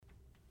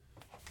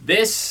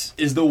This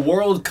is the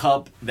World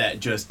Cup that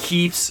just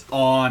keeps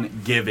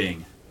on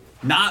giving.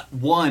 Not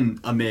one,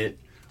 Amit,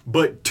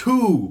 but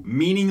two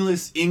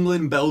meaningless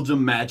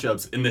England-Belgium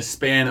matchups in the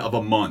span of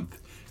a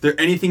month. Is there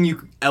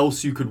anything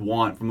else you could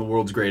want from the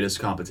world's greatest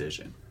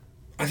competition?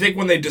 I think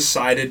when they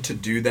decided to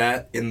do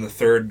that in the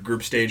third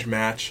group stage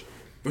match,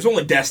 it was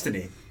only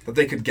destiny that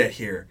they could get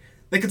here.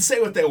 They could say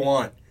what they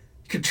want.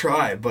 You could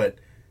try, but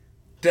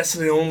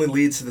destiny only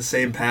leads to the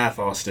same path,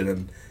 Austin.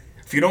 And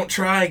if you don't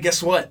try,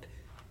 guess what?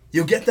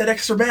 You'll get that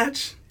extra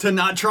match. To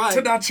not try.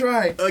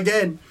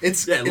 Again.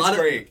 It's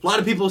great. A lot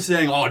of people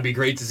saying, it'd be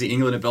great to see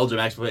England and Belgium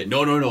actually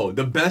play. No.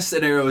 The best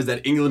scenario is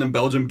that England and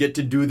Belgium get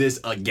to do this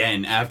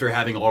again after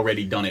having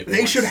already done it They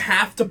once. should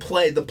have to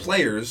play the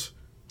players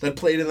that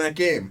played in that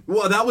game.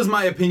 Well, that was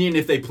my opinion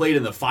if they played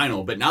in the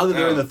final, but now that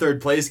they're in the third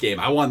place game,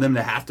 I want them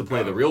to have to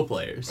play the real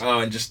players.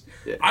 I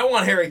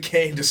want Harry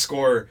Kane to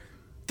score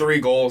 3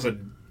 goals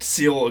and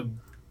seal a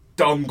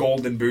dumb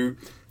golden boot.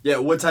 Yeah,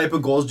 what type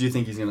of goals do you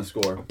think he's going to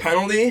score? A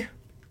penalty,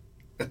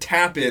 a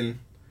tap-in,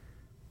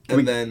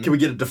 then... Can we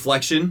get a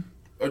deflection?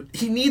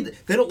 They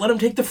don't let him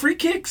take the free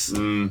kicks.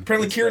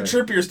 Apparently Kieran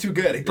Trippier is too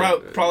good. He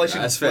probably should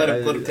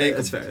let him take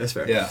them. That's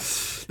fair. Yeah.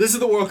 This is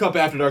the World Cup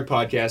After Dark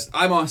podcast.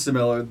 I'm Austin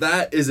Miller.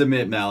 That is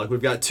Amit Malik.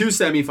 We've got 2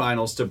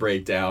 semifinals to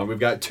break down. We've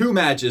got 2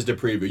 matches to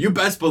preview. You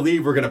best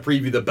believe we're going to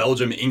preview the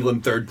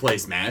Belgium-England third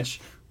place match.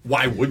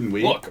 Why wouldn't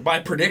we? Look, my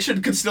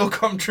prediction could still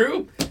come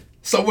true.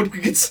 Someone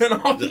could get sent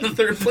off in the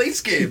third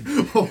place game.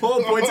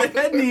 Oh, points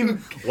ahead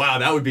meme. Wow,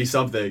 that would be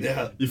something.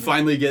 Yeah. You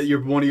finally get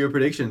one of your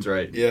predictions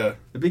right. Yeah.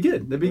 That'd be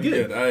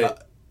good. All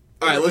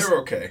right, let's. They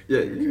were okay.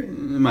 Yeah,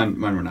 mine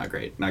were not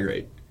great. Not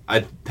great.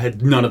 I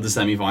had none of the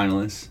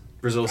semifinalists.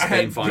 Brazil,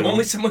 Spain final. The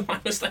only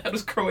semifinalist I had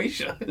was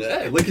Croatia.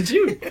 Yeah, look at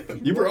you.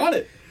 You were on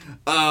it.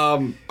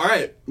 All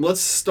right,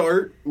 let's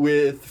start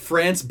with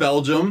France,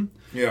 Belgium.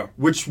 Yeah.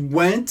 Which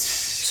went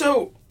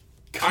so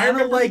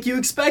kind of like you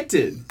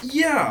expected.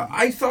 Yeah,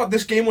 I thought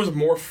this game was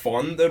more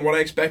fun than what I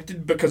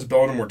expected because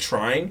Belgium were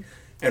trying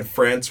and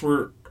France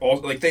were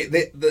also like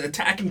the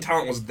attacking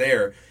talent was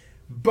there,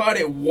 but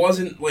it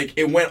wasn't like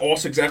it went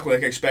also exactly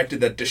like I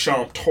expected that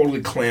Deschamps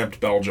totally clamped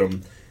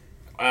Belgium.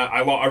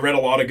 I read a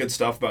lot of good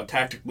stuff about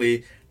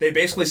tactically. They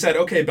basically said,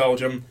 okay,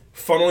 Belgium,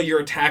 funnel your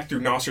attack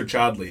through Nasser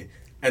Chadli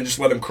and just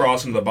let him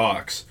cross into the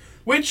box,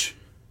 which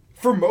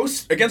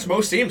against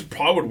most teams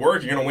probably would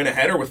work. You're going to win a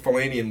header with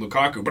Fellaini and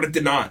Lukaku, but it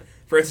did not.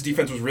 France's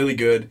defense was really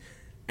good,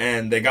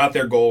 and they got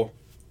their goal,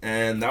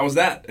 and that was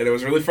that. And it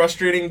was really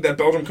frustrating that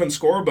Belgium couldn't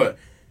score, but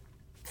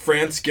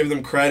France, give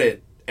them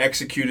credit,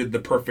 executed the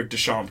perfect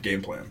Deschamps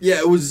game plan. Yeah,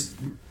 it was,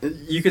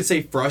 you could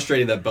say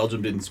frustrating that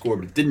Belgium didn't score,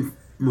 but it didn't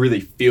really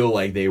feel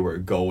like they were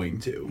going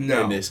to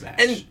in this match.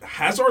 And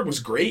Hazard was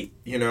great,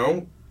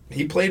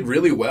 He played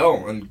really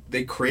well, and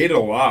they created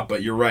a lot,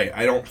 but you're right.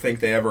 I don't think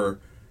they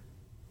ever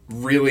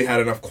really had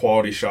enough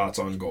quality shots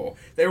on goal.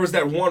 There was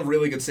that one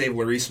really good save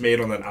Lloris made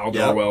on that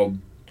Alderweireld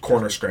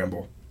corner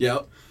scramble.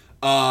 Yep.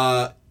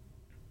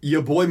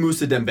 Your boy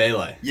Moussa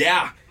Dembele.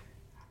 Yeah.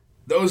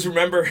 Those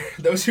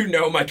who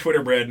know my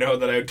Twitter brand know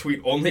that I tweet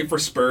only for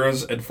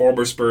Spurs and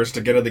former Spurs to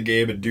get in the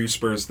game and do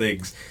Spurs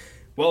things.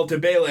 Well,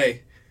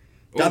 Dembele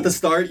got the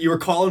start. You were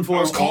calling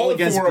for him all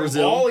against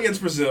Brazil. All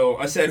against Brazil.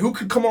 I said, who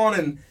could come on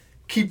and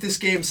keep this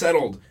game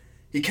settled?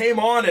 He came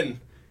on,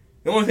 and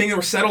the only thing that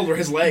were settled were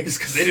his legs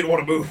because they didn't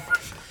want to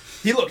move.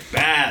 He looked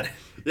bad.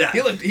 Yeah.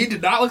 He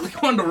did not look like he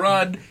wanted to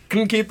run.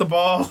 Couldn't keep the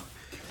ball.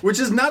 Which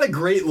is not a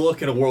great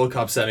look at a World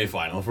Cup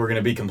semifinal, if we're going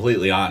to be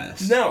completely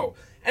honest. No.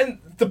 And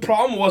the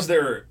problem was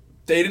they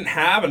didn't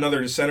have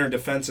another center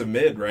defensive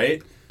mid,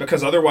 right?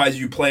 Because otherwise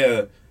you play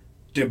a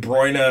De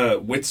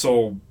Bruyne,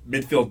 Witsel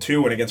midfield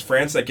 2, and against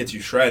France that gets you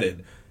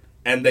shredded.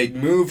 And they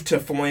moved to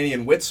Fellaini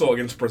and Witsel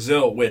against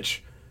Brazil,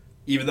 which,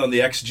 even though the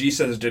XG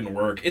says it didn't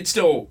work,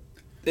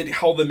 it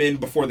held them in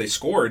before they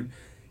scored.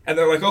 And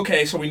they're like,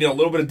 okay, so we need a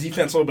little bit of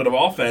defense, a little bit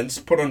of offense,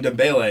 put on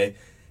Dembele,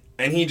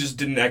 and he just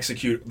didn't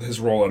execute his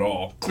role at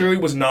all. Clearly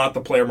was not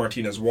the player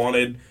Martinez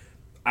wanted.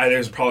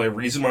 There's probably a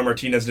reason why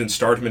Martinez didn't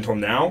start him until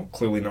now.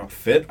 Clearly not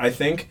fit, I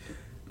think.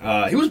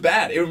 He was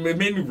bad. It made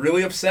me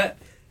really upset.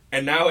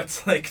 And now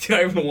it's like, do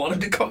I even want him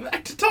to come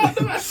back to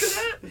Tottenham after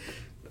that?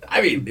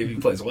 I mean, if he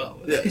plays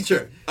well. Yeah,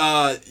 sure.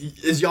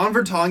 Is Jan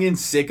Vertonghen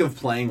sick of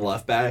playing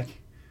left back?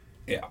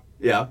 Yeah.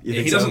 Yeah?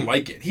 He doesn't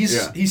like it. He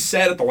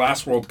said at the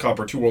last World Cup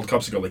or 2 World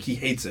Cups ago, like, he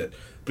hates it.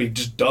 But he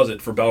just does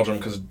it for Belgium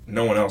because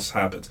no one else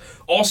happens.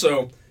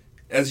 Also,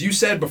 as you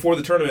said before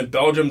the tournament,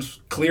 Belgium's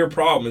clear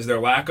problem is their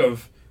lack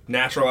of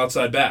natural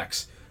outside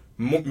backs.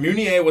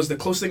 Meunier was the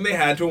closest thing they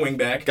had to a wing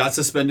back. Got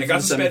suspended for the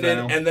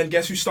semifinal. And then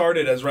guess who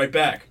started as right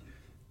back?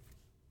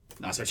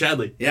 Nasser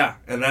Chadli. Yeah,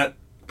 and that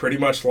pretty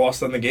much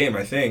lost them the game,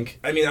 I think.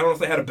 I mean, I don't know if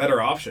they had a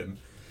better option,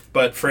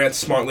 but France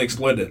smartly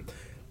exploited it.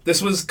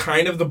 This was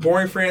kind of the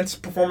boring France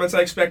performance I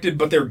expected,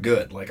 but they're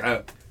good. Like,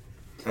 I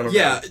don't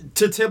know.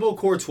 To Thibaut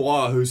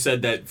Courtois, who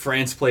said that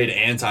France played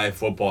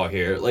anti-football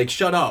here, like,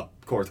 shut up,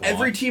 Courtois.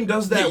 Every team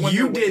does that when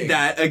you they're winning. did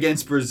that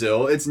against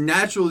Brazil. It's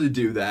natural to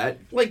do that.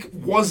 Like,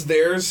 was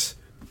theirs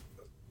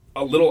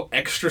a little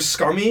extra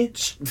scummy,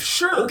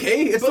 sure.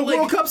 Okay, it's the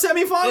World Cup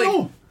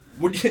semifinal.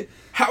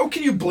 How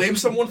can you blame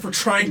someone for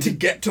trying to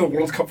get to the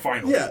World Cup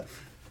final? Yeah.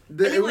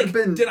 It would have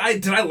been. Did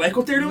I like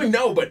what they're doing?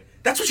 No, but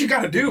that's what you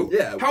got to do.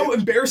 Yeah. How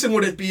embarrassing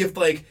would it be if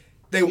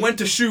they went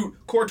to shoot,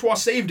 Courtois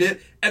saved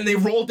it, and they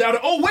rolled down.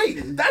 Oh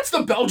wait, that's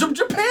the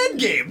Belgium-Japan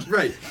game.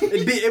 Right.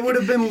 It would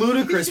have been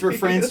ludicrous for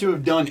France to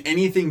have done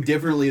anything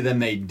differently than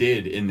they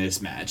did in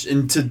this match,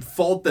 and to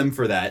fault them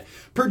for that,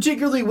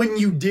 particularly when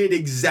you did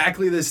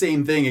exactly the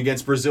same thing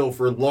against Brazil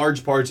for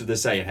large parts of the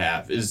second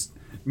half, is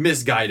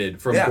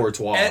misguided from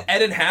Courtois.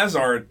 Eden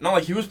Hazard, not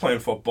like he was playing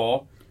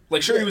football.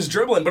 Like, sure, he was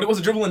dribbling, but it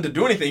wasn't dribbling to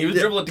do anything. He was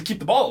dribbling to keep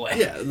the ball away.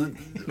 Yeah.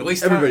 At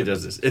least everybody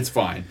does this. It's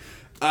fine.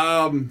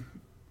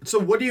 So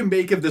what do you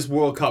make of this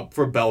World Cup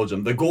for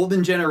Belgium? The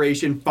golden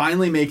generation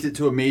finally makes it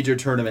to a major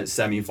tournament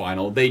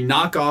semifinal. They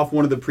knock off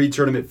one of the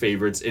pre-tournament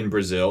favorites in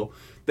Brazil.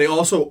 They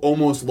also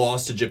almost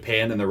lost to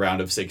Japan in the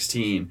round of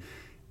 16.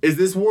 Is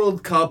this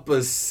World Cup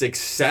a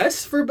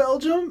success for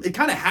Belgium? It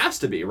kind of has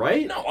to be,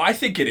 right? No, I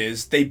think it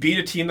is. They beat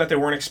a team that they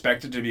weren't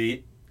expected to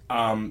beat.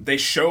 They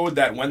showed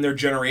that when their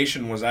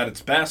generation was at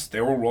its best,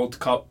 they were World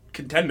Cup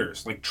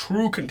contenders, like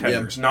true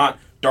contenders, not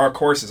dark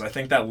horses. I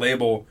think that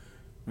label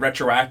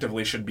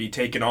retroactively should be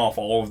taken off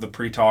all of the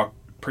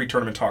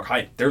pre-tournament talk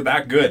hype. They're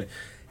that good.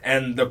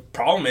 And the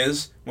problem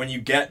is, when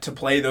you get to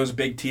play those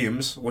big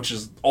teams, which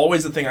is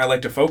always the thing I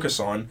like to focus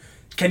on,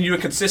 can you do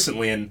it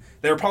consistently? And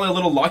they were probably a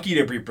little lucky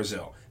to beat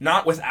Brazil.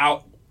 Not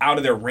out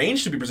of their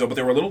range to beat Brazil, but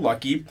they were a little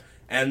lucky,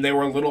 and they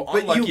were a little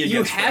unlucky against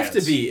you have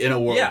France. To be in a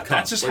World Cup. Yeah,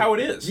 that's just how it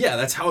is. Yeah,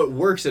 that's how it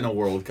works in a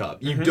World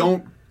Cup. You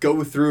don't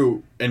go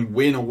through and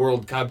win a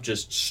World Cup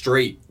just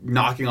straight,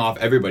 knocking off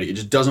everybody. It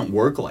just doesn't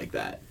work like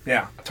that.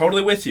 Yeah,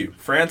 totally with you.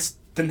 France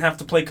didn't have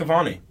to play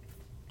Cavani.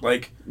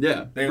 Like,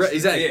 yeah, right,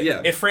 exactly.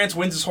 Yeah. If France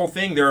wins this whole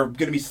thing, there are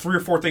going to be 3 or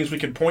 4 things we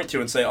can point to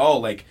and say, oh,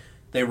 like,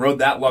 they rode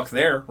that luck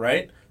there,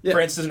 right? Yeah.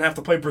 France doesn't have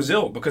to play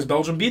Brazil because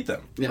Belgium beat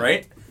them,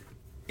 right?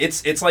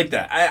 It's like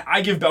that.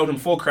 I give Belgium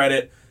full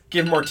credit.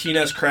 Give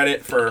Martinez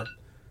credit for...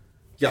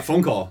 Yeah,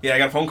 phone call. Yeah, I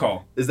got a phone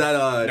call. Is that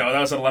No, that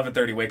was an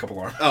 11:30 wake-up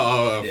alarm.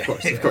 Of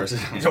course. You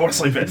don't want to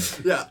sleep in.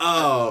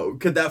 Yeah,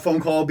 could that phone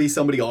call be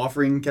somebody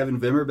offering Kevin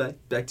Wimmer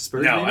back to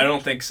Spurs? No, maybe? I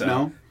don't think so.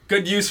 No?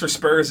 Good news for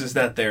Spurs is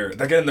that they're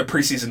getting the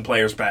preseason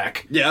players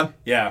back. Yeah.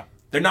 Yeah.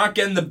 They're not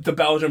getting the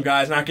Belgium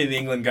guys, not getting the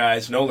England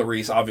guys. No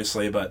Lloris,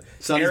 obviously, but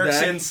Son's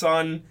Eriksen, back.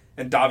 Son,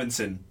 and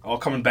Davinson all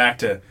coming back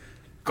to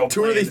go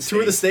tour play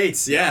the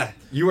States. Yeah.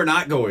 You are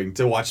not going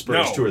to watch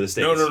Spurs tour the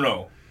States.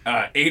 No.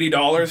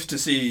 $80 to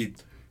see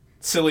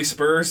silly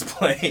Spurs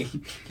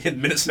playing in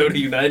Minnesota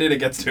United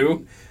against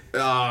who?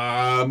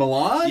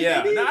 Milan?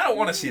 Yeah, maybe? no, I don't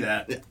want to see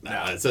that.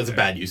 That's a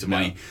bad use of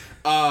money.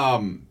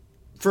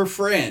 For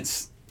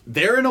France,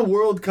 they're in a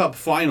World Cup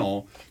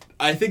final.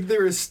 I think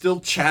there is still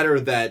chatter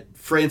that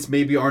France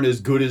maybe aren't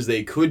as good as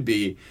they could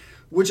be,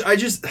 which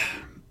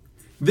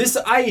this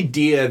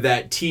idea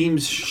that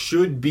teams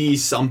should be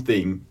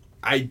something,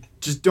 I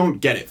just don't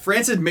get it.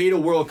 France has made a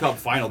World Cup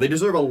final. They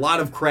deserve a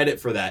lot of credit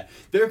for that.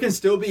 There can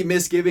still be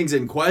misgivings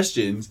and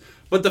questions,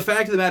 but the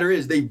fact of the matter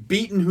is they've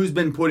beaten who's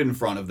been put in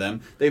front of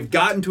them. They've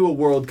gotten to a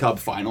World Cup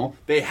final.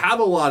 They have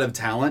a lot of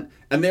talent,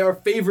 and they are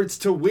favorites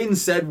to win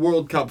said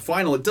World Cup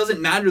final. It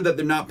doesn't matter that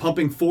they're not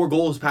pumping 4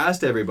 goals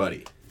past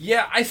everybody.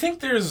 Yeah, I think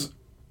there's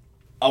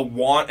a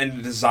want and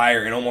a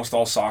desire in almost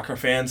all soccer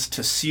fans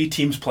to see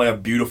teams play a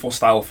beautiful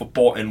style of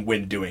football and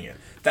win doing it.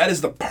 That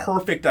is the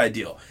perfect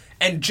ideal.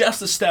 And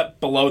just a step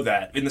below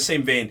that, in the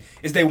same vein,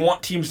 is they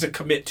want teams to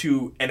commit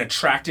to an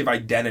attractive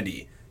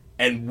identity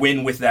and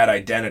win with that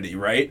identity,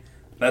 right?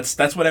 That's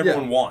what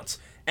everyone wants.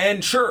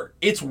 And sure,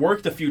 it's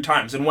worked a few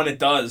times, and when it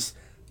does,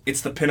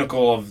 it's the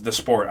pinnacle of the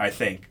sport, I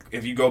think.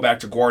 If you go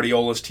back to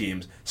Guardiola's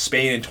teams,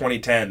 Spain in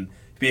 2010,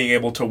 being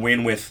able to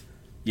win with,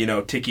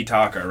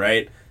 tiki-taka,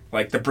 right?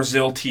 Like the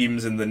Brazil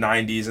teams in the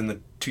 90s and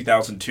the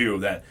 2002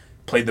 that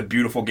played the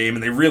beautiful game,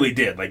 and they really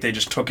did. Like, they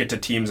just took it to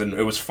teams, and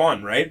it was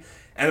fun, right?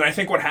 And I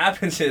think what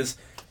happens is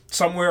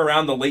somewhere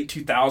around the late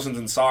 2000s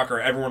in soccer,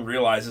 everyone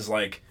realizes,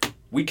 like,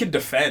 we can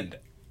defend.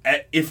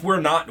 If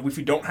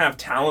we don't have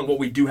talent, what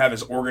we do have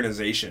is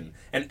organization.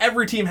 And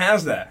every team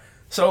has that.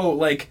 So,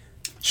 like,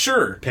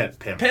 sure.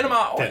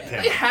 Panama.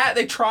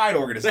 They tried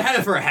organization. They had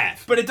it for a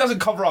half. But it doesn't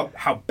cover up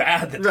how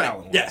bad the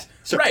talent was. Yeah,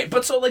 sure. Right,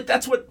 but so, like,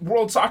 that's what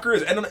world soccer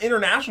is. And in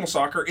international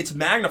soccer, it's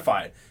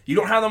magnified. You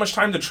don't have that much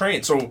time to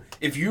train. So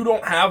if you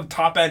don't have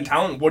top-end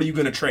talent, what are you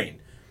going to train?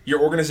 Your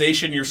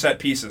organization, your set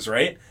pieces,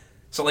 right?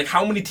 So, like,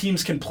 how many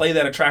teams can play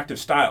that attractive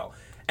style?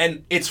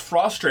 And it's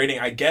frustrating,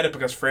 I get it,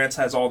 because France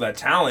has all that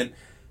talent,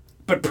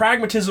 but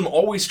pragmatism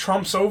always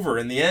trumps over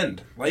in the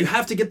end. Like, you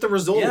have to get the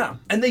result. Yeah,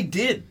 and they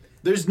did.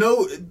 There's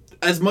no...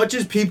 As much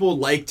as people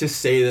like to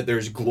say that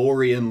there's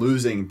glory in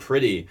losing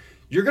pretty,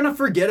 you're going to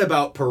forget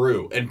about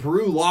Peru. And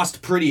Peru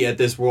lost pretty at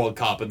this World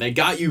Cup, and they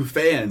got you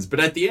fans. But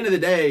at the end of the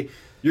day,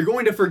 you're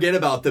going to forget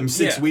about them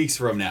 6 weeks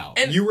from now.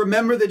 And you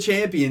remember the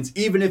champions,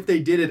 even if they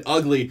did it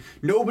ugly.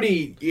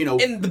 Nobody,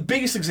 And the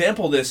biggest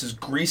example of this is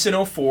Greece in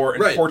 2004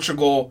 and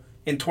Portugal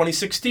in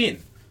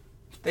 2016.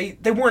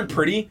 They weren't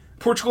pretty.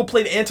 Portugal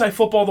played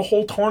anti-football the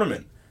whole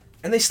tournament.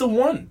 and they still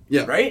won.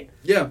 Yeah. Right?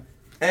 Yeah.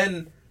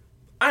 And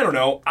I don't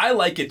know. I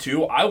like it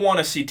too. I want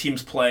to see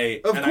teams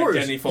play Of an course,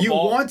 identity football. you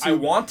want to. I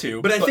want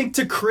to. But I think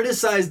to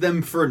criticize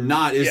them for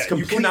not is Yeah, you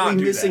completely cannot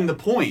do missing that.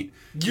 the point.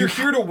 you're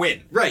here to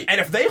win. Right.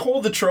 And if they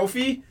hold the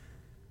trophy,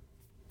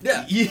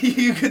 Yeah.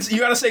 you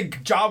got to say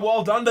job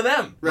well done to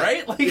them,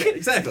 right? Like Yeah,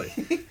 exactly.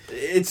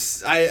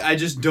 I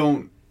just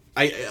don't.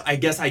 I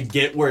guess I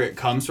get where it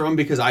comes from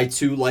because I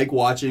too like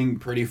watching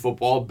pretty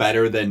football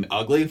better than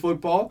ugly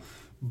football.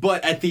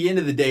 But at the end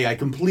of the day, I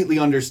completely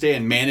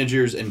understand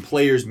managers and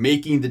players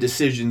making the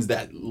decisions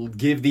that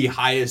give the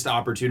highest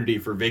opportunity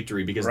for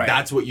victory because Right.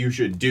 that's what you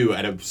should do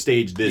at a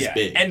stage this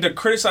big. And to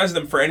criticize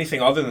them for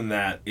anything other than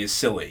that is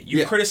silly. You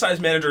Yeah. criticize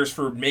managers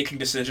for making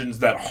decisions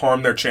that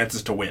harm their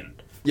chances to win.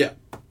 Yeah.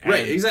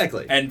 Right, And-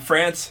 exactly. And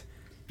France,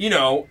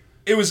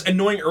 it was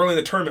annoying early in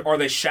the tournament. Are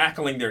they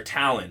shackling their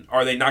talent?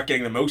 Are they not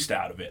getting the most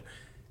out of it?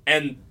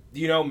 And,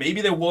 maybe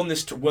they win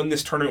this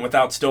tournament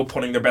without still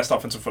putting their best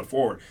offensive foot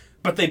forward.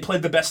 But they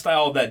played the best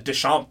style that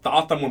Deschamps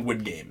thought them would win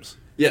games.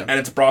 Yeah. And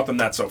it's brought them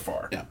that so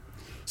far. Yeah.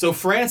 So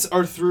France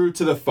are through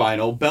to the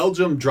final.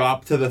 Belgium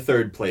dropped to the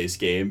third place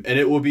game, and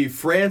it will be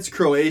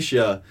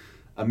France-Croatia.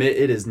 Admit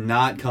it is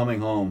not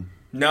coming home.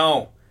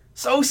 No.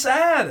 So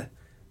sad.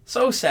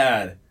 So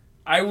sad.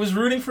 I was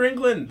rooting for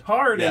England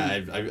hard. Yeah,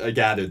 And I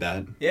gathered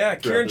that. yeah,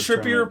 Kieran this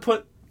Trippier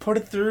tournament. put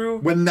it through.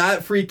 When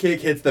that free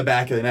kick hits the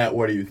back of the net,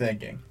 what are you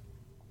thinking?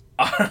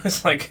 I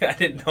was like, I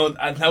didn't know.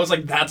 I was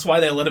like, that's why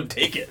they let him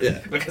take it.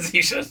 Yeah. Because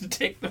he should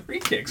take the free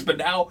kicks. But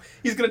now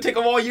he's going to take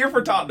them all year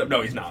for Tottenham.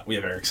 No, he's not. We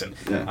have Eriksson.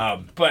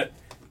 Yeah. But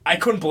I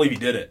couldn't believe he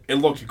did it. It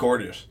looked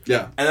gorgeous.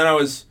 Yeah. And then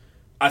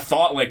I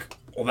thought, like,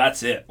 well,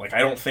 that's it. Like, I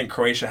don't think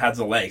Croatia had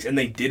the legs. And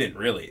they didn't,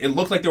 really. It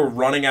looked like they were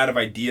running out of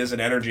ideas and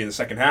energy in the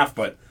second half.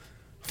 But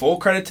full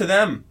credit to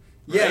them.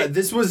 Yeah, right?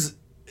 this was...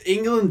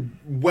 England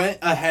went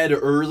ahead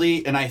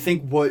early, and I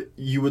think what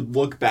you would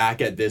look back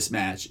at this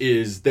match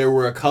is there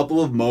were a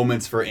couple of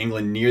moments for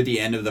England near the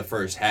end of the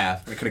first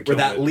half They could've where killed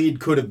that it. lead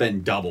could have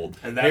been doubled.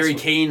 And that's Harry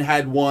what- Kane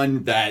had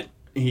one that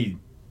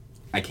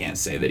I can't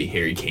say that he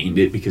Harry Kaned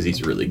it because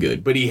he's really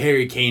good, but he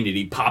Harry Kaned it.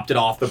 He popped it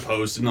off the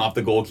post and off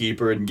the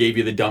goalkeeper and gave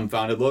you the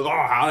dumbfounded look. Oh,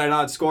 how did I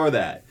not score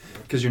that?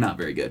 Because you're not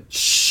very good.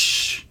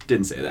 Shh,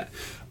 didn't say that.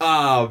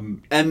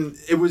 And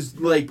it was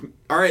like,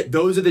 all right,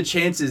 those are the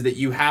chances that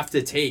you have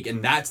to take,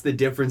 and that's the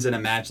difference in a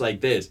match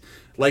like this.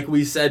 Like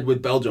we said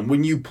with Belgium,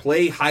 when you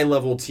play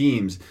high-level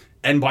teams,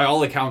 and by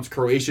all accounts,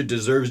 Croatia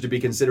deserves to be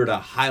considered a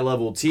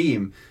high-level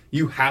team,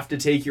 you have to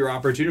take your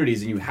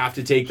opportunities and you have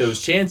to take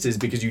those chances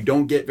because you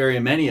don't get very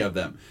many of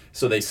them.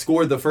 So they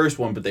scored the first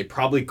one, but they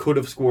probably could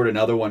have scored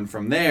another one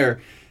from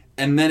there.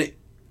 And then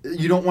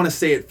you don't want to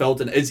say it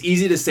felt... It's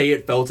easy to say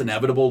it felt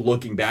inevitable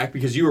looking back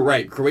because you were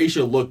right.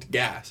 Croatia looked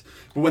gas.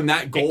 But when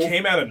that goal... It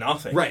came out of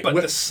nothing. Right. But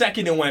the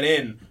second it went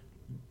in...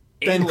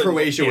 Then England-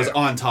 Croatia was yeah.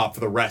 on top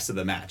for the rest of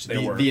the match. They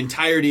were. The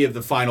entirety of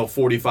the final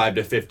 45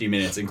 to 50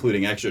 minutes,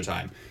 including extra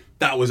time,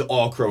 that was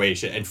all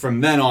Croatia. And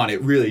from then on,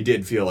 it really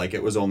did feel like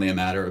it was only a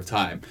matter of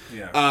time.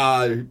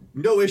 Yeah.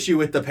 No issue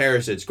with the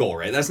Perisic goal,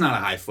 right? That's not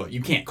a high foot.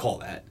 You can't call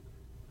that.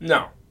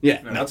 No.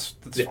 Yeah, No, no. that's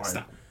Yeah, fine.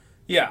 stop.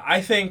 Yeah,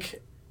 I think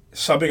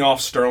subbing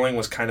off Sterling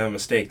was kind of a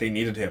mistake. They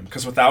needed him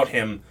because without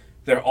him,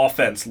 their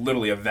offense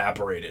literally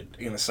evaporated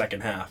in the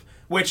second half.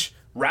 Which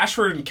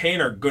Rashford and Kane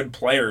are good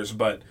players,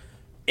 but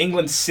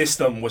England's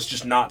system was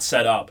just not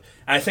set up.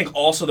 And I think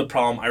also the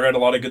problem, I read a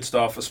lot of good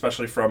stuff,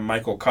 especially from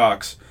Michael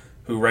Cox,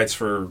 who writes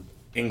for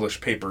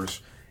English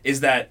papers,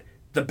 is that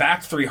the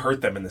back three hurt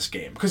them in this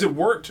game. Because it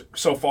worked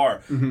so far,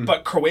 Mm-hmm.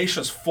 but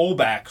Croatia's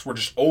fullbacks were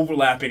just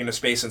overlapping into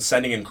space and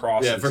sending in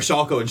crosses. Yeah,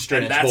 Versalco and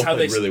Strinic And that's both how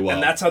they played really well.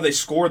 And that's how they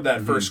scored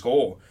that first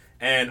goal.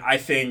 And I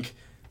think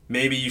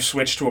maybe you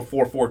switch to a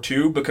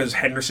 4-4-2 because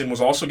Henderson was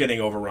also getting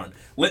overrun.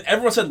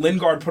 Everyone said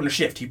Lingard put in a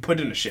shift. He put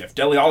in a shift.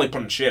 Dele Alli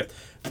put in a shift.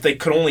 But they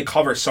could only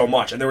cover so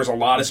much. And there was a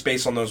lot of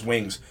space on those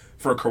wings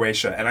for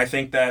Croatia. And I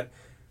think that,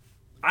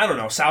 I don't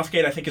know,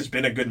 Southgate I think has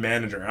been a good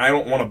manager. And I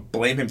don't want to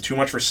blame him too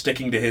much for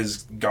sticking to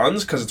his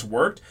guns because it's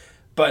worked.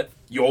 But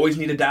you always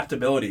need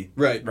adaptability.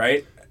 Right.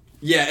 Right?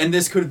 Yeah, and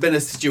this could have been a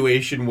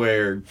situation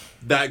where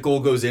that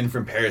goal goes in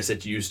from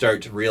Perisic. You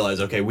start to realize,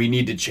 okay, we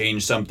need to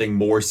change something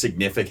more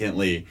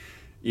significantly,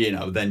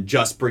 than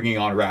just bringing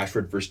on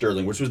Rashford for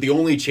Sterling, which was the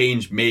only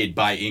change made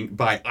by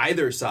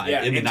either side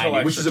in the until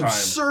 90s, which is extra time.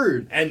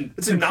 absurd. And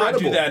it's to incredible. not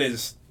do that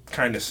is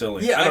kind of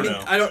silly. Yeah, I don't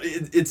know.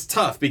 It's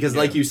tough because,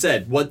 like you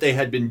said, what they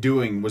had been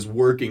doing was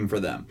working for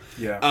them.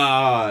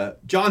 Yeah.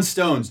 John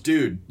Stones,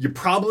 dude, you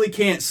probably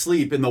can't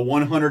sleep in the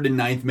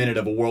 109th minute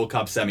of a World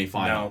Cup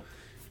semifinal. No.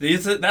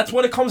 That's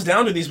what it comes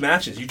down to these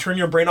matches. You turn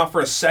your brain off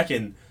for a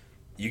second,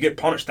 you get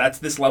punished. That's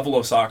this level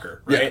of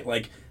soccer, right? Yeah.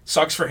 Like,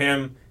 sucks for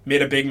him,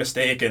 made a big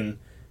mistake, and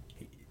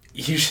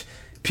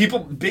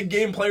big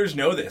game players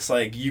know this.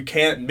 Like, you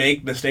can't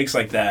make mistakes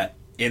like that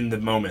in the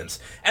moments.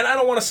 And I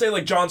don't want to say,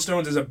 like, John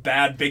Stones is a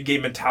bad big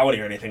game mentality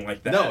or anything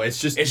like that. No, it's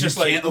just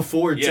you like, can't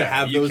afford to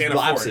have you those can't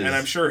afford it. lapses. And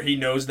I'm sure he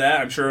knows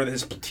that. I'm sure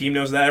his team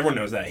knows that. Everyone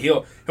knows that.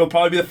 He'll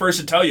probably be the first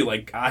to tell you,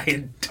 like,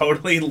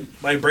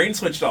 my brain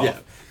switched off. Yeah.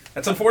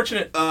 That's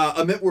unfortunate.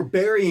 Amit, we're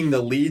burying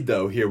the lead,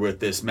 though, here with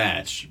this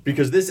match,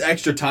 because this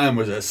extra time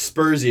was as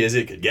Spursy as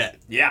it could get.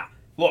 Yeah.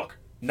 Look,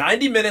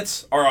 90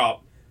 minutes are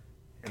up,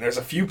 and there's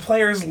a few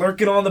players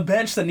lurking on the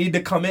bench that need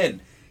to come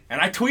in.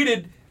 And I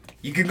tweeted,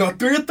 you can go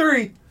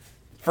 3-3.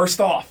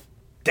 First off,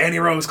 Danny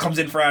Rose comes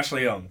in for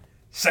Ashley Young.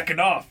 Second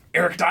off,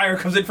 Eric Dyer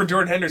comes in for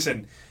Jordan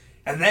Henderson.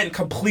 And then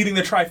completing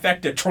the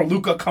trifecta,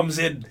 Chorluka comes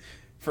in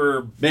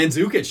for...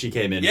 Mandzukic she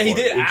came in Yeah, he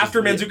did,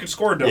 after Mandzukic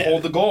scored to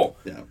hold the goal.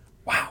 Yeah.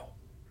 Wow.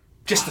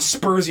 Just the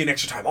Spursian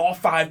extra time. All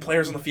 5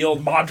 players on the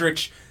field.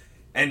 Modric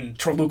and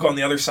Chorluka on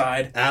the other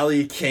side.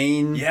 Ali,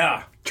 Kane,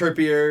 Yeah.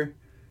 Trippier,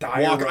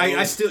 Dyer, Walker.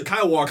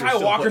 Kyle Walker.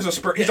 Kyle Walker's a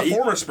Spur. He's a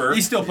former Spur.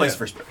 He still plays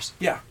for Spurs.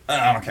 Yeah.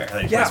 I don't care.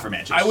 He plays for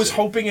Manchester I was City.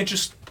 hoping it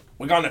just...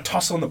 We got in a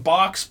tussle in the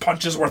box.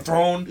 Punches were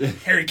thrown.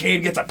 Harry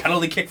Kane gets a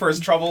penalty kick for his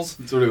troubles.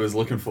 That's what he was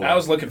looking for. I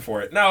was looking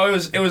for it. No,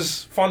 it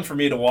was fun for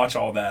me to watch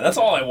all that. That's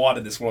all I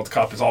wanted this World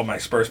Cup is all my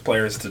Spurs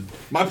players to...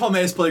 My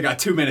Palmeiras player got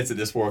 2 minutes at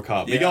this World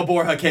Cup. Yeah. Miguel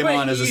Borja came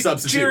on as a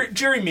substitute.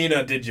 Jerry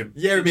Mina did you...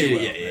 Jerry did you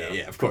Mina, well,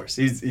 yeah, of course.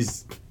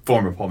 He's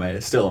former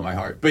Palmeiras, still in my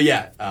heart. But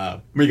yeah,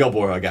 Miguel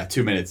Borja got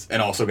 2 minutes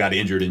and also got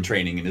injured in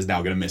training and is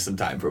now going to miss some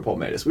time for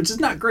Palmeiras, which is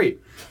not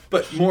great.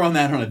 But more on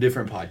that on a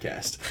different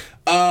podcast.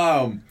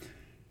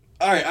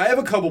 All right, I have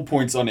a couple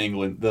points on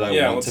England that I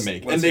want to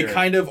make, and they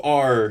kind of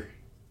are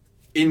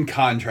in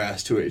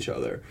contrast to each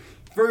other.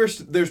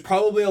 First, there's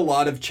probably a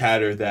lot of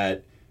chatter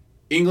that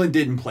England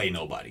didn't play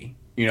nobody.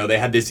 You know, they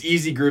had this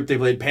easy group. They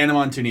played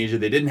Panama and Tunisia.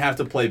 They didn't have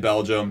to play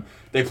Belgium.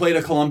 They played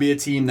a Colombia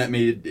team that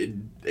made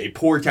a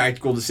poor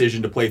tactical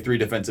decision to play 3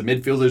 defensive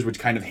midfielders, which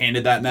kind of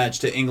handed that match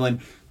to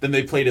England. Then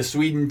they played a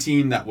Sweden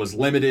team that was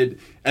limited.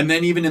 And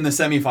then even in the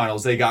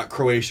semifinals, they got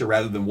Croatia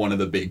rather than one of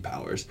the big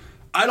powers.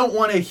 I don't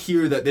want to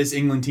hear that this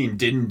England team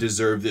didn't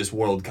deserve this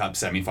World Cup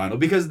semifinal,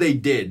 because they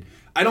did.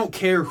 I don't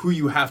care who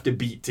you have to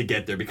beat to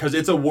get there, because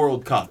it's a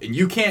World Cup and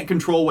you can't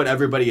control what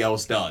everybody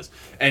else does.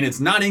 And it's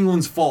not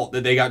England's fault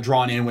that they got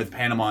drawn in with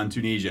Panama and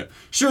Tunisia.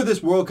 Sure,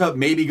 this World Cup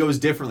maybe goes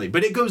differently,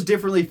 but it goes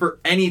differently for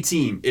any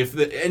team if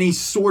any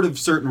sort of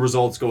certain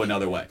results go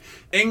another way.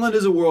 England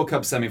is a World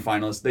Cup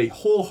semifinalist. They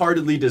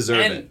wholeheartedly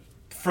deserve it.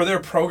 For their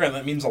program,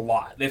 that means a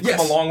lot. They've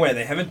come a long way.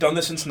 They haven't done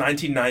this since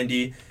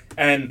 1990,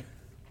 and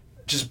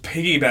just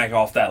piggyback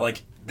off that,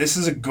 like, this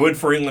is a good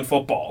for England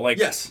football. Like,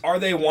 yes. Are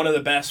they one of the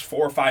best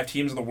 4 or 5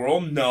 teams in the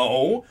world?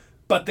 No.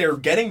 But they're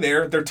getting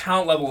there. Their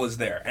talent level is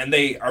there. And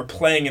they are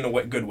playing in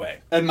a good way.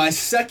 And my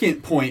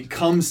second point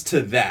comes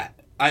to that.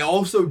 I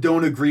also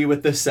don't agree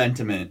with the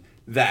sentiment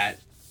that,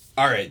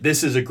 all right,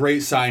 this is a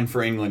great sign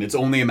for England. It's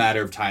only a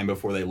matter of time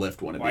before they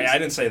lift one of these. I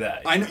didn't say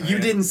that. I know, you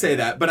didn't say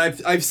that, but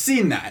I've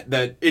seen that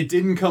it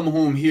didn't come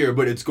home here,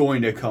 but it's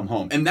going to come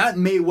home. And that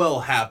may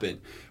well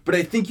happen. But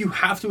I think you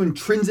have to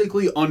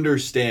intrinsically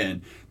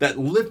understand that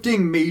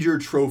lifting major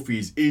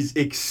trophies is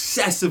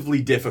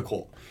excessively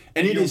difficult.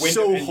 And it is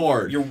so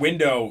hard. Your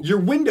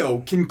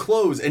window can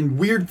close and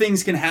weird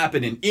things can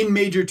happen. And in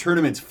major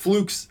tournaments,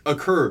 flukes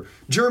occur.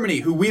 Germany,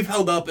 who we've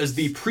held up as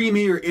the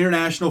premier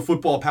international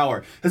football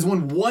power, has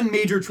won 1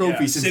 major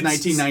trophy since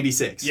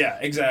 1996. Yeah,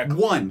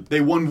 exactly. They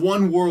won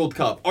 1 World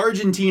Cup.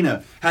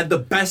 Argentina had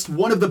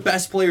one of the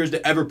best players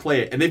to ever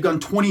play it, and they've gone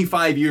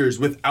 25 years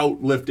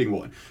without lifting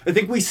one. I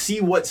think we see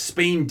what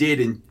Spain did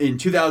in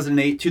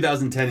 2008,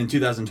 2010, and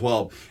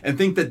 2012, and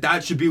think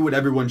that should be what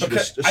everyone should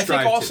strive to. I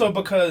think also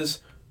because,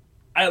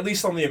 at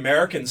least on the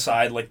American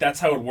side, like,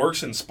 that's how it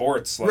works in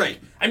sports. Like, right.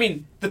 I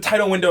mean, the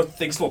title window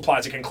thing still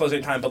applies. It can close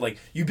any time, but, like,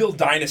 you build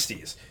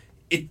dynasties.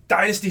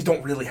 Dynasties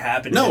don't really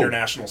happen in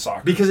international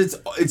soccer. Because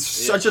it's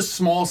such a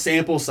small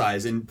sample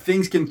size and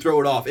things can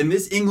throw it off. And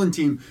this England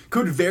team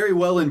could very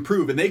well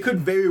improve, and they could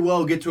very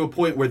well get to a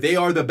point where they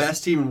are the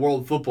best team in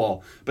world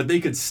football, but they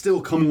could still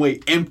come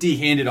away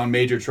empty-handed on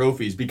major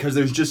trophies because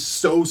there's just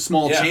so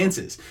small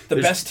chances. The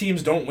best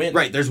teams don't win.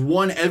 Right, there's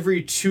one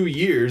every 2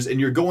 years, and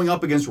you're going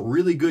up against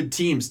really good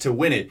teams to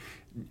win it.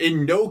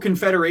 In no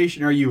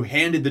confederation are you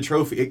handed the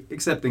trophy,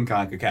 except in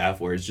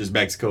CONCACAF, where it's just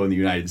Mexico and the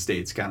United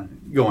States kind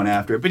of going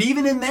after it. But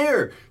even in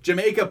there,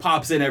 Jamaica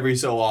pops in every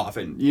so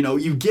often. You know,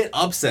 you get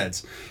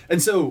upsets. And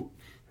so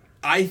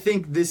I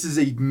think this is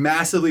a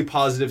massively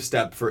positive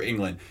step for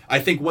England. I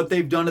think what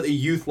they've done at the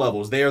youth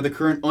levels, they are the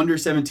current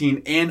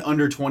under-17 and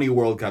under-20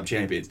 World Cup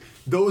champions.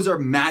 Those are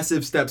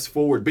massive steps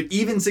forward. But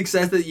even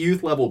success at the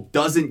youth level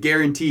doesn't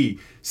guarantee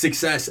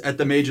success at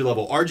the major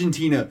level.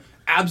 Argentina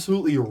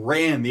absolutely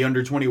ran the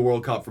under-20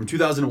 World Cup from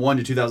 2001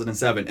 to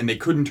 2007, and they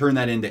couldn't turn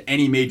that into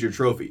any major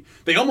trophy.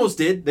 They almost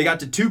did. They got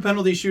to 2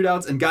 penalty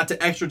shootouts and got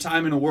to extra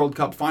time in a World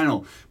Cup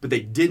final, but they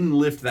didn't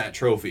lift that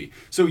trophy.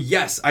 So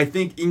yes, I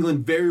think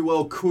England very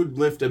well could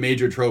lift a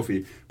major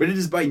trophy, but it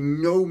is by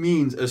no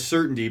means a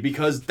certainty,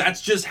 because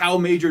that's just how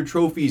major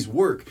trophies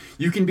work.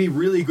 You can be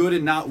really good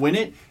and not win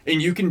it,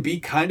 and you can be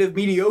kind of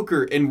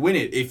mediocre and win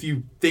it if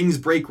things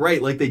break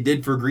right, like they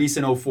did for Greece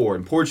in 2004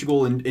 and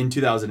Portugal in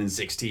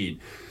 2016.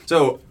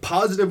 So,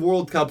 positive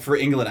World Cup for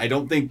England. I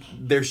don't think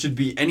there should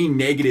be any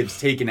negatives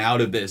taken out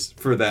of this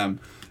for them.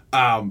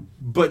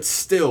 But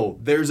still,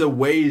 there's a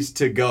ways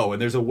to go,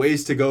 and there's a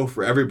ways to go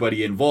for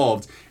everybody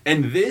involved.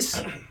 And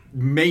this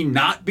may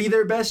not be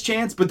their best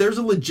chance, but there's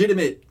a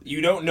legitimate...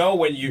 You don't know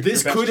when you...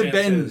 This could have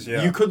been...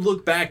 You could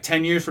look back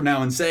 10 years from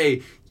now and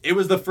say, it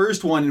was the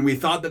first one and we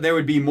thought that there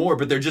would be more,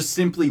 but there just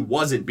simply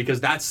wasn't, because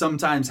that's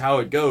sometimes how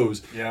it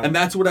goes. Yeah. And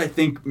that's what I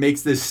think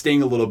makes this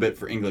sting a little bit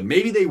for England.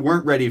 Maybe they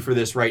weren't ready for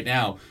this right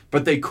now,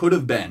 but they could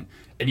have been.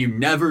 And you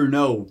never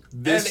know.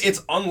 And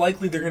it's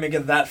unlikely they're going to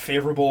get that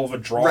favorable of a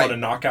draw in a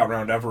knockout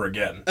round ever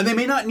again. And they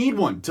may not need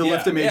one to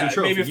lift a major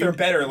trophy. Maybe if they're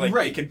better,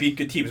 they could beat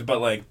good teams,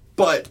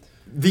 But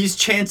these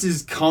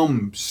chances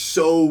come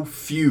so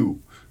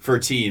few for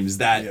teams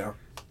that,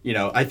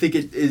 I think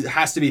it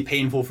has to be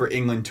painful for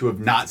England to have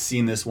not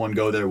seen this one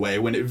go their way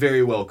when it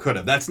very well could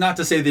have. That's not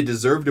to say they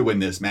deserve to win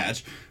this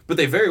match, but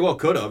they very well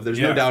could have. There's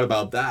no doubt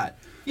about that.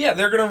 Yeah,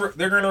 they're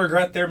gonna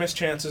regret their missed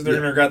chances. They're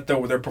gonna regret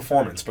their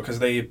performance because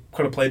they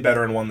could have played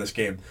better and won this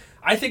game.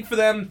 I think for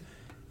them,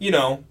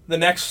 the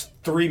next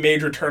 3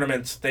 major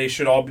tournaments they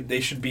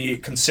should be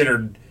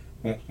considered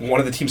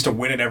one of the teams to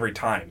win it every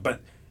time. But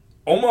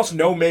almost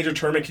no major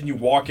tournament can you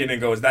walk in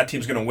and go, "Is that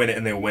team's gonna win it?"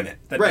 and they win it.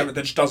 That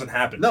just doesn't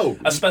happen. No,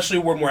 especially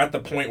when we're at the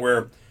point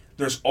where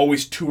there's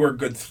always 2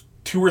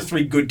 or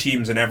 3 good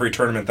teams in every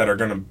tournament that are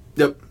gonna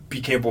be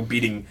capable of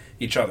beating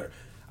each other.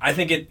 I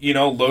think it,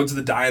 loads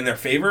the die in their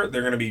favor.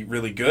 They're going to be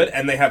really good,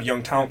 and they have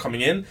young talent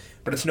coming in,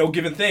 but it's no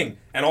given thing.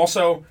 And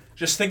also,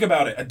 just think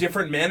about it. A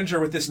different manager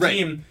with this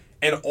team,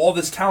 and all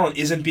this talent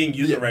isn't being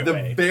used the right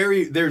way.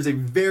 There's a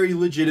very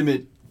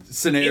legitimate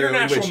scenario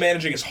International in which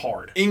managing is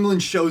hard.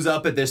 England shows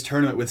up at this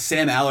tournament with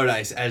Sam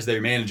Allardyce as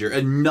their manager,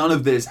 and none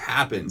of this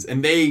happens.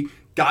 And they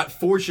got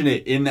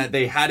fortunate in that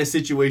they had a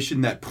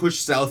situation that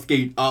pushed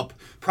Southgate up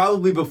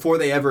probably before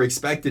they ever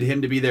expected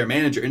him to be their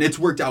manager, and it's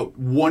worked out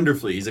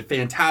wonderfully. He's a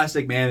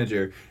fantastic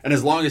manager, and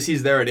as long as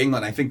he's there at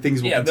England, I think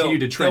things will continue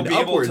to trend upwards.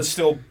 They'll be able to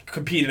still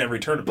compete in every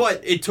tournament.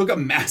 But it took a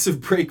massive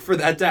break for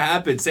that to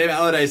happen. Sam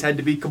Allardyce had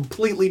to be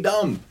completely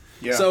dumb.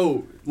 Yeah.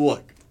 So,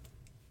 look,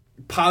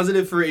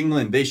 positive for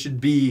England. They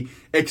should be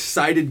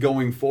excited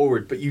going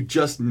forward, but you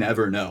just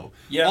never know.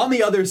 Yeah. On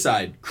the other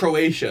side,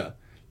 Croatia,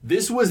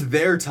 this was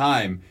their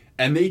time.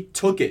 And they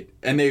took it,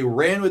 and they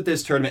ran with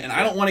this tournament. And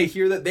I don't want to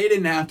hear that they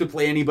didn't have to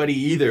play anybody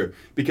either,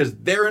 because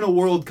they're in a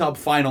World Cup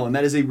final, and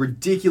that is a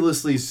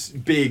ridiculously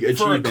big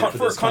achievement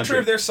for a country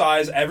of their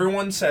size.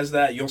 Everyone says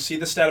that. You'll see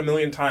the stat a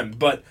million times,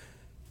 but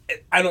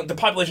the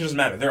population doesn't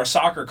matter. They're a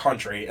soccer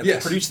country, and they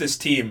produce this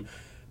team.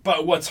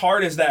 But what's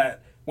hard is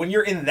that when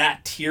you're in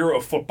that tier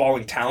of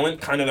footballing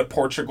talent, kind of the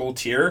Portugal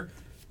tier,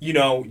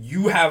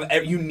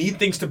 you need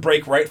things to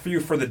break right for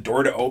you for the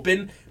door to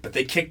open, but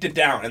they kicked it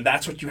down, and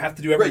that's what you have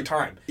to do every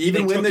time.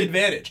 Even they when took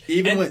advantage.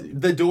 Even when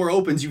the door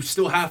opens, you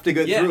still have to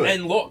go through it.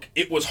 And look,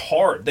 it was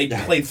hard. They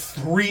played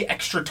 3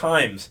 extra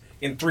times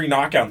in 3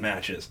 knockout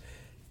matches.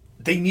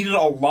 They needed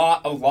a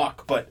lot of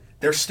luck, but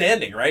they're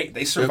standing, right?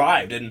 They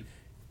survived, and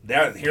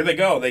here they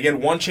go. They get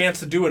one chance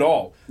to do it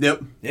all.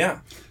 Yep. Yeah.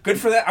 Good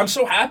for that. I'm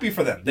so happy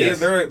for them.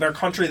 They're a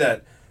country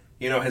that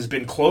has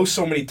been close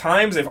so many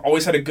times. They've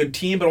always had a good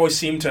team, but always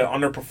seemed to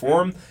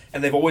underperform,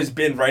 and they've always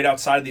been right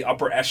outside the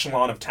upper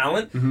echelon of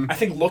talent. Mm-hmm. I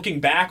think looking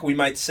back, we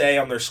might say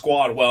on their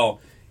squad,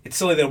 well, it's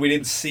silly that we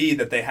didn't see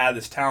that they had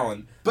this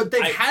talent. But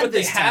they had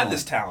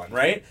this talent,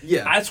 right?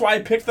 Yeah. That's why I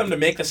picked them to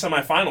make the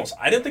semifinals.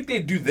 I didn't think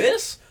they'd do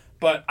this,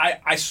 but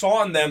I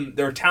saw in them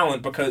their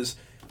talent because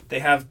they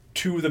have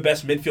 2 of the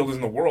best midfielders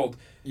in the world.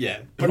 Yeah,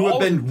 who have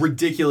been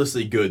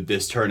ridiculously good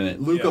this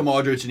tournament. Luka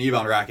Modric and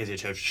Ivan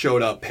Rakitic have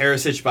showed up.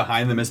 Perisic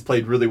behind them has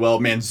played really well.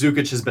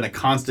 Mandzukic has been a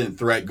constant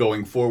threat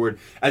going forward.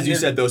 As you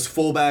said, those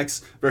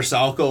fullbacks,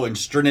 Vrsaljko and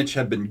Strinic,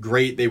 have been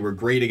great. They were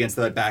great against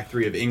that back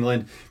 3 of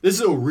England. This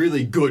is a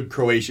really good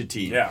Croatia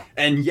team. Yeah.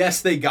 And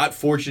yes, they got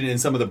fortunate in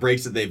some of the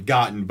breaks that they've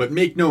gotten, but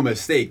make no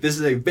mistake, this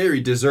is a very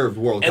deserved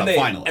World Cup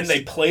finalist. And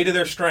they play to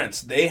their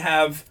strengths. They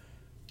have...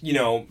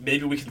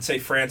 maybe we can say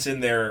France in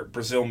there,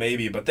 Brazil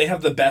maybe, but they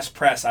have the best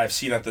press I've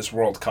seen at this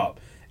World Cup.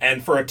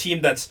 And for a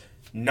team that's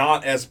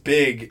not as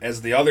big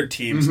as the other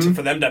teams,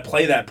 for them to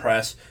play that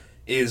press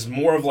is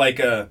more of like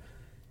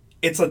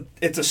it's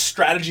a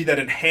strategy that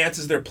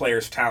enhances their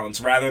players' talents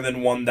rather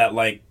than one that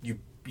you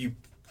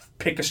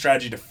pick a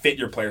strategy to fit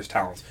your players'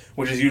 talents,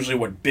 which is usually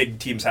what big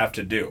teams have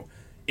to do.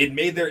 It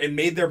made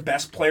their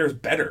best players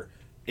better.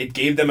 It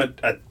gave them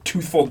a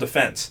toothful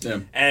defense. Yeah.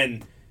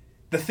 And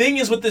the thing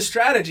is with this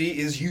strategy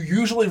is you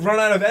usually run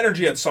out of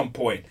energy at some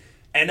point.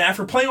 And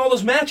after playing all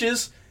those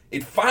matches,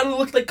 it finally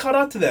looked like cut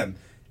out to them.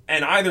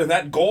 And either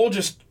that goal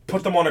just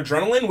put them on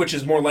adrenaline, which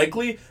is more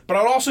likely, but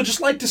I'd also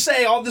just like to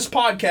say on this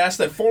podcast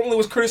that formerly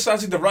was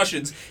criticizing the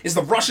Russians, is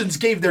the Russians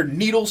gave their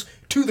needles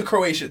to the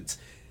Croatians.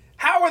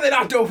 How are they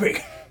not doping?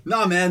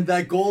 Nah, man,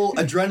 that goal,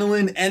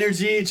 adrenaline,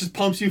 energy, it just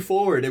pumps you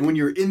forward. And when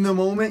you're in the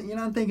moment, you're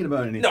not thinking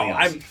about anything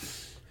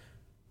else.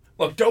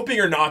 Look, doping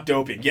or not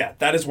doping, yeah,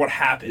 that is what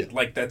happened. Yeah.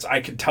 Like,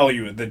 I can tell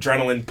you, the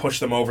adrenaline pushed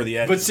them over the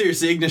edge. But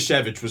seriously,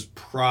 Ignashevich was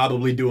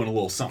probably doing a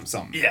little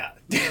something. Yeah.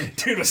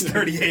 Dude was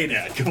 38.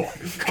 Yeah,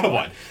 come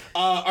on.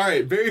 All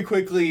right, very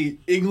quickly,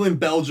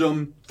 England,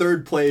 Belgium,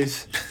 third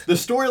place. The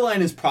storyline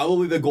is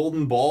probably the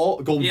golden boot.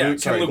 Can Golden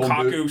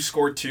Lukaku boot.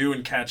 score 2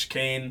 and catch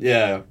Kane?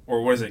 Yeah,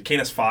 Or what is it? Kane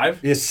has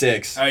 5? he has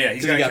 6. Oh, yeah,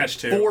 he's So got he to catch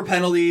 2. 4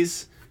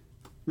 penalties.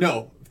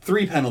 No,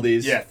 3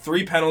 penalties. Yeah,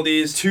 3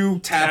 penalties, 2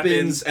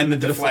 tap-ins, and the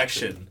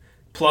deflection.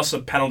 Plus a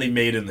penalty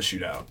made in the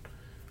shootout.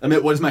 I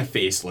mean, what does my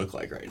face look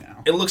like right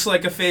now? It looks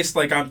like a face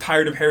like I'm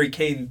tired of Harry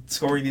Kane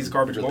scoring these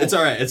garbage goals. It's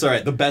all right. It's all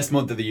right. The best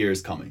month of the year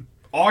is coming.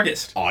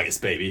 August.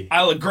 August, baby.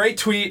 A great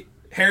tweet.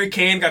 Harry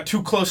Kane got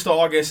too close to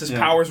August. His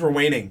powers were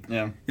waning.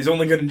 Yeah, He's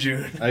only good in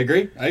June. I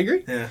agree.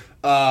 Yeah.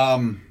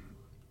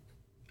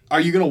 Are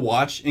you gonna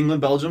watch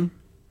England, Belgium?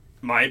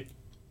 I might.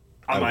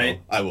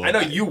 I will. I know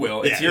you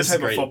will. It's Yeah, your this is type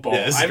of great. football.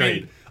 Yeah, this is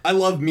great. I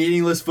love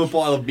meaningless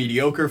football. I love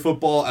mediocre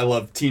football. I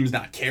love teams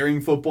not caring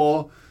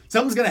football.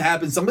 Something's gonna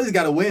happen. Somebody's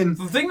got to win.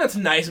 The thing that's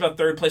nice about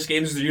third place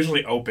games is they're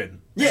usually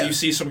open. Yeah. And you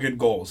see some good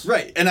goals.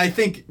 Right, and I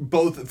think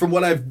both, from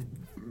what I've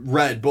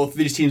read, both of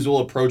these teams will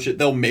approach it.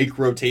 They'll make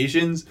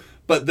rotations,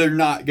 but they're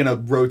not gonna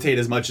rotate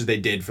as much as they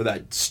did for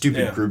that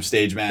stupid group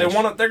stage match.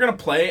 They're gonna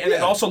play, and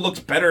it also looks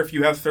better if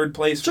you have third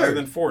place rather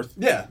than fourth.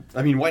 Yeah,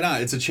 I mean, why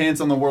not? It's a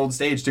chance on the world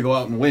stage to go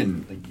out and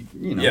win.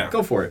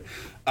 Go for it.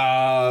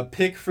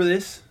 Pick for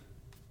this.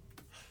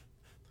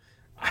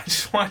 I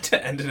just want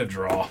to end in a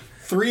draw.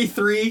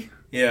 3-3.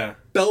 Yeah.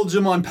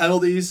 Belgium on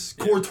penalties.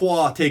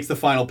 Courtois takes the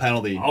final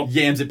penalty.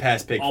 Yams it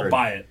past Pickford. I'll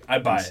buy it. I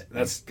buy it.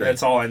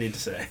 That's all I need to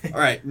say. All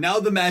right, now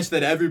the match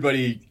that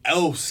everybody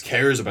else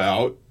cares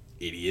about.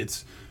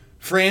 Idiots.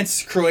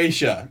 France,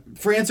 Croatia.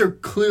 France are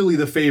clearly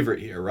the favorite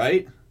here,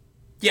 right?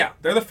 Yeah,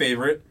 they're the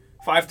favorite.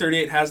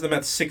 538 has them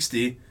at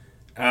 60.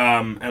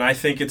 And I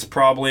think it's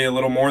probably a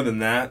little more than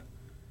that.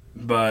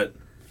 But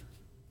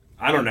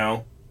I don't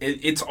know.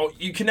 It's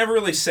you can never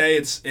really say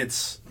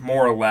it's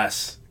more or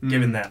less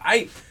given that.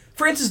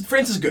 France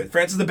is good.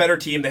 France is the better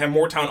team. They have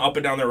more talent up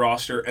and down their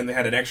roster, and they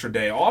had an extra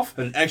day off.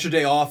 An extra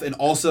day off, and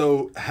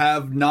also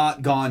have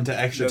not gone to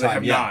extra They time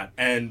have not,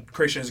 and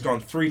Croatia has gone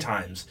 3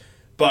 times.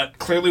 But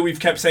clearly we've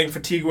kept saying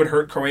fatigue would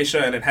hurt Croatia,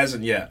 and it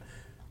hasn't yet.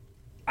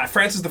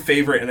 France is the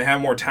favorite, and they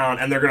have more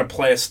talent, and they're going to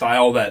play a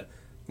style that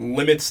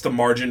limits the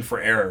margin for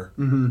error.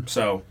 Mm-hmm.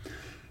 So,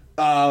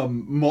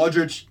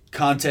 Modric,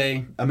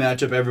 Kante, a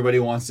matchup everybody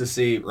wants to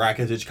see.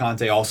 Rakitic,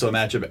 Kante, also a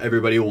matchup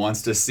everybody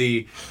wants to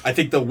see. I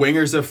think the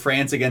wingers of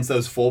France against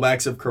those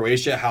fullbacks of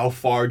Croatia, how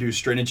far do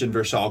Strinic and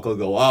Versalco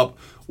go up?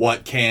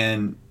 What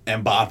can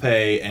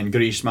Mbappe and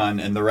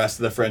Griezmann and the rest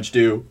of the French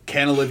do?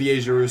 Can Olivier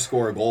Giroud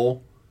score a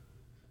goal?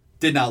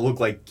 Did not look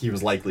like he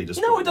was likely to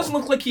score. No, it doesn't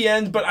look like he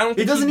ends, but I don't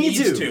think he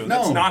needs to. No.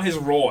 That's not his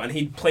role, and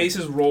he plays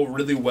his role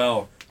really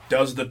well.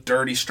 Does the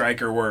dirty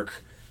striker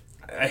work.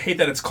 I hate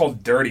that it's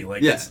called dirty.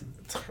 Like, it's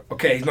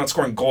okay, he's not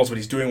scoring goals, but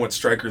he's doing what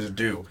strikers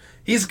do.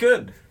 He's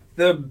good.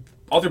 The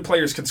other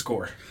players can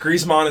score.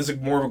 Griezmann is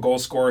more of a goal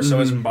scorer, so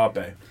is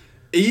Mbappe.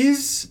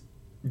 Is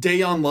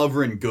Dejan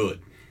Lovren good?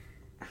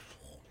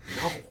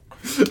 No,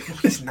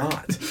 he's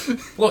not.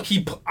 Look,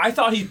 I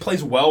thought he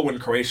plays well when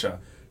Croatia.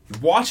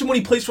 Watch him when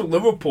he plays for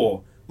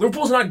Liverpool.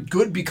 Liverpool's not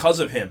good because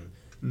of him.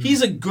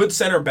 He's a good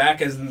center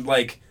back, as in,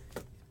 like,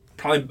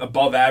 probably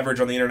above average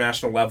on the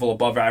international level,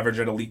 above average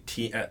at elite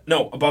team.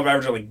 Above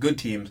average at, like, good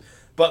teams.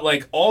 But,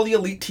 like, all the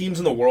elite teams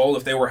in the world,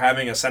 if they were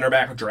having a center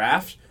back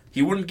draft,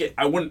 he wouldn't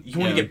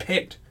get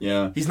picked.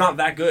 Yeah. He's not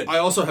that good. I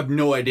also have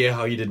no idea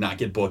how he did not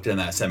get booked in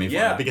that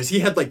semifinal because he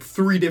had like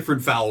 3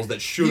 different fouls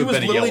that should have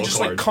been a yellow card. He was literally just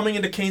like coming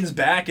into Kane's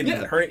back and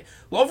hurting.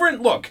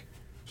 Lovren, look,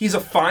 he's a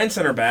fine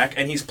center back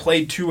and he's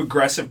played 2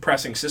 aggressive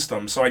pressing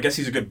systems, so I guess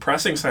he's a good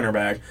pressing center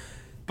back.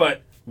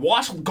 But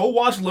go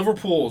watch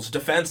Liverpool's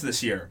defense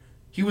this year.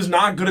 He was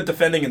not good at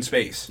defending in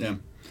space. Yeah.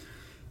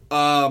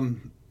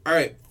 All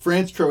right,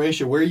 France,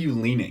 Croatia. Where are you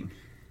leaning?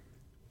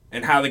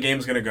 And how the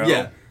game's gonna go?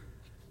 Yeah.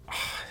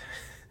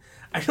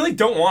 I really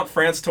don't want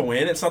France to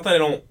win. It's not that I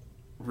don't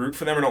root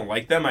for them or don't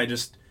like them.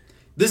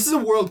 This is a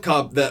World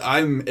Cup that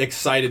I'm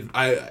excited.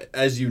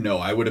 As you know,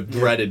 I would have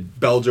dreaded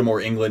Belgium or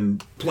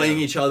England playing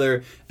each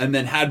other, and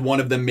then had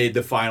one of them made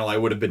the final, I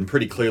would have been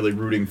pretty clearly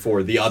rooting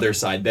for the other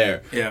side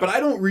there. Yeah. But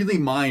I don't really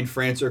mind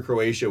France or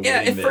Croatia winning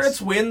this. Yeah, if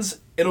France wins,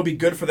 it'll be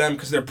good for them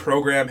because their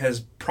program has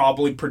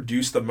probably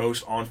produced the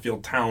most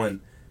on-field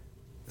talent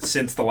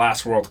since the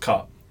last World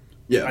Cup.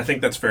 Yeah. I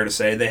think that's fair to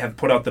say. They have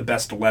put out the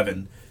best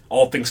 11,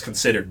 all things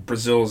considered.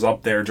 Brazil is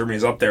up there,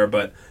 Germany's up there,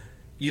 but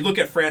you look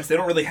at France, they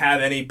don't really have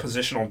any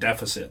positional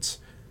deficits.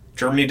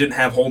 Germany didn't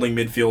have holding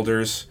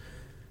midfielders.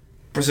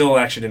 Brazil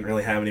actually didn't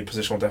really have any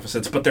positional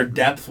deficits, but their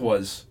depth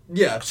was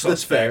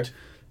that's fair.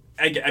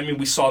 I mean,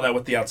 we saw that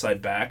with the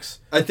outside backs.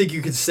 I think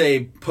you could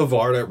say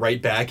Pavard at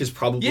right back is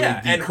probably the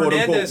and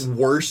quote-unquote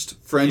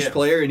worst French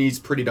player, and he's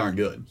pretty darn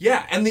good.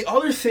 Yeah, and the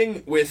other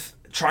thing with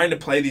trying to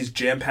play these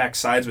jam-packed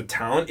sides with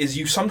talent is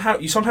you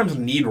sometimes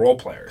need role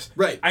players.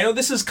 Right. I know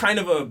this is kind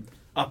of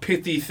a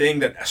pithy thing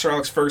that Sir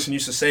Alex Ferguson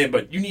used to say,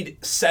 but you need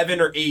 7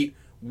 or 8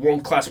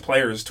 world-class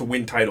players to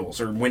win titles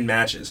or win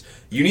matches.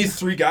 You need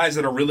 3 guys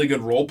that are really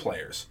good role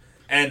players.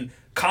 And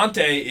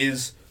Conte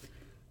is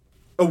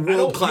a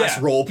world-class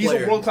role player.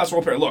 He's a world-class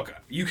role player. Look,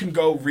 you can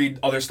go read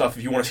other stuff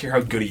if you want to hear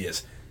how good he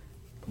is.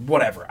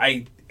 Whatever.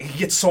 He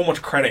gets so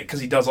much credit because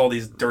he does all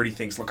these dirty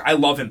things. Look, I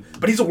love him,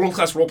 but he's a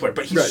world-class role player.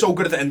 But he's so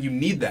good at that, and you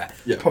need that.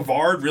 Yeah.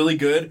 Pavard, really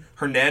good.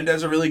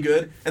 Hernandez are really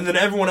good. And then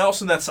everyone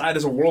else on that side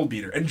is a world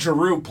beater. And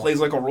Giroud plays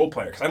like a role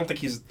player because I don't think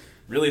he's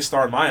really a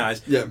star in my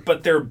eyes. Yeah.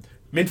 But their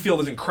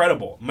midfield is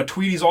incredible.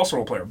 Matuidi's also a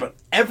role player. But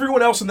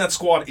everyone else in that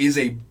squad is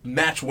a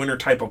match winner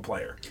type of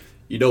player.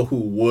 You know who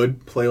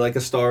would play like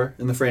a star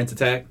in the France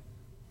attack?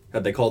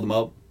 Had they called him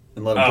up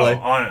and let him play?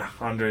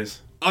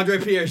 Andres. Andre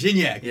Pierre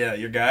Gignac. Yeah,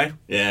 your guy.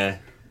 Yeah,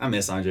 I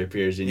miss Andre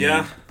Pierre Gignac.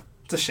 Yeah,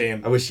 it's a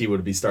shame. I wish he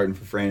would be starting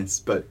for France,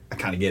 but I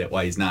kind of get it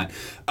why he's not.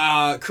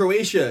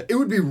 Croatia. It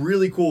would be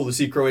really cool to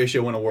see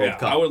Croatia win a World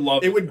Cup. I would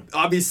love it. Would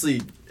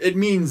obviously. It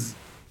means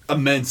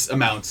immense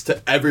amounts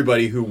to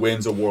everybody who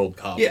wins a World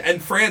Cup. Yeah,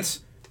 and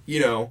France.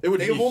 They've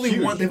only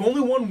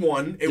won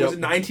one. It was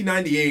in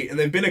 1998, and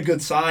they've been a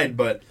good side,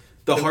 but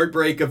the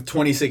heartbreak of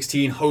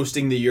 2016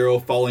 hosting the Euro,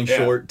 falling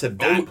short to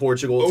that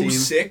Portugal team.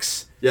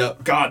 06.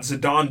 Yep. God,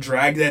 Zidane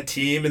dragged that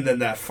team, and then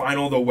that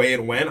final, the way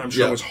it went, I'm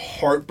sure it was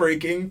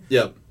heartbreaking.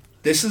 Yep.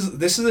 This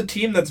is a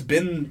team that's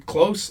been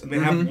close, and they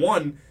have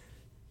won.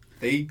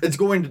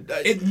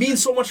 It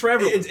means so much for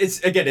everyone.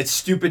 It's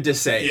stupid to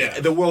say. Yeah.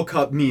 The World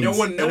Cup means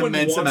an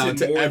immense amount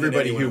to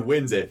everybody who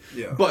wins it.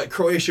 Yeah. But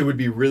Croatia would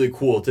be really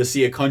cool to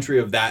see a country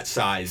of that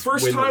size.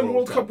 First time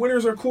World Cup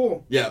winners are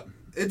cool. Yeah.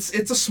 It's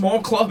a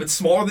small club. It's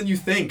smaller than you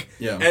think.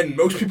 Yeah. And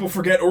most people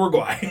forget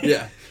Uruguay.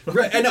 Yeah.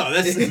 Right. I know.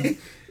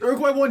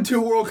 Uruguay won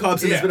 2 World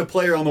Cups and has been a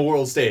player on the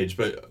world stage,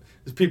 but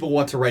people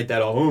want to write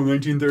that off.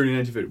 1930,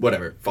 1950.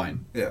 Whatever.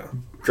 Fine. Yeah.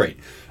 Great.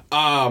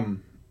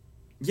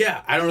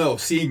 Yeah, I don't know.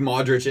 Seeing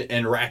Modric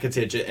and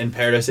Rakitic and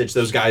Perisic,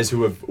 those guys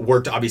who have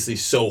worked obviously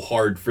so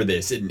hard for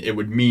this, and it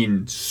would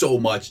mean so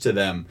much to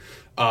them.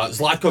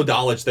 Zlatko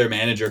Dalic, their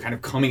manager, kind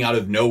of coming out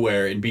of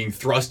nowhere and being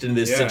thrust into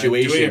this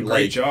situation. Doing a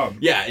great job.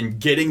 Yeah, and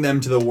getting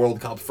them to the World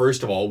Cup,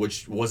 first of all,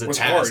 which was a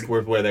task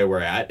with where they were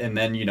at, and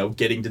then,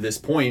 getting to this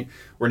point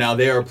where now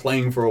they are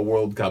playing for a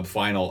World Cup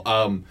final.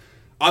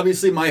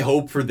 Obviously, my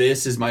hope for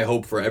this is my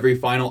hope for every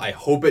final. I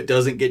hope it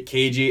doesn't get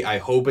cagey. I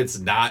hope it's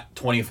not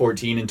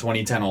 2014 and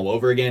 2010 all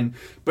over again.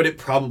 But it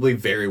probably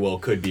very well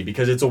could be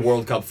because it's a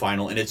World Cup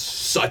final and it's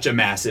such a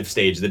massive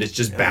stage that it's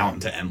just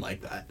bound to end like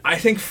that. I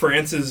think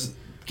France's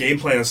game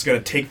plan is going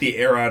to take the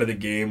air out of the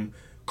game.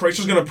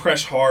 Croatia's going to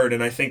press hard,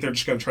 and I think they're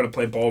just going to try to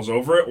play balls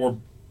over it, or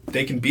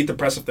they can beat the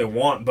press if they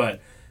want,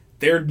 but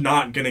they're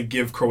not going to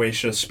give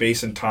Croatia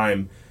space and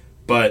time.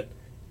 But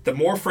the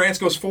more France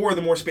goes forward,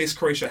 the more space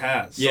Croatia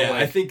has. Yeah,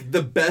 I think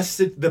the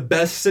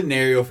best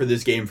scenario for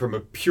this game from a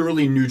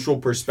purely neutral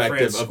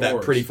perspective of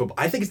that pretty football.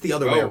 I think it's the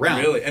other way around.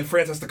 Really? And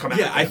France has to come out.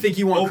 Yeah, I think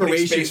you want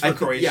Croatia. I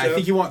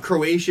think you want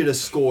Croatia to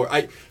score.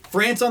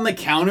 France on the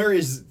counter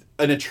is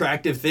an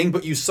attractive thing,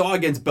 but you saw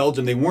against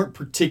Belgium they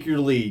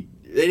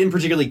didn't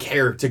particularly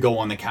care to go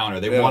on the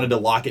counter. They wanted to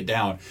lock it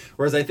down.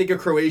 Whereas I think a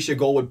Croatia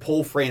goal would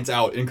pull France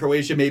out. And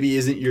Croatia maybe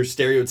isn't your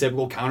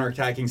stereotypical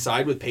counterattacking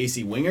side with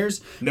pacey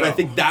wingers. No. But I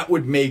think that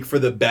would make for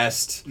the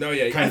best kind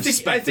of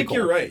spectacle. I think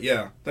you're right,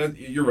 yeah.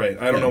 You're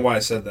right. I don't know why I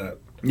said that.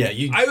 Yeah,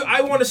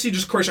 I want to see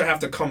just Croatia have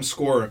to come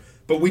score,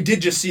 but we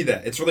did just see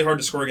that. It's really hard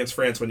to score against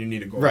France when you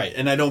need a goal. Right,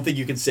 and I don't think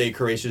you can say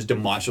Croatia's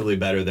demonstrably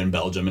better than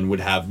Belgium and would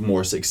have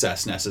more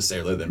success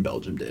necessarily than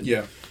Belgium did.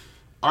 Yeah.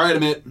 All right,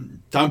 Amit,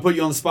 time to put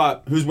you on the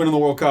spot. Who's winning the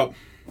World Cup?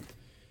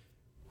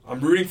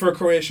 I'm rooting for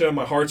Croatia.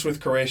 My heart's with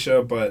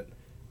Croatia, but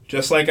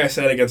just like I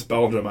said against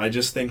Belgium, I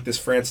just think this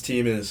France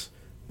team is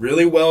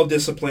really well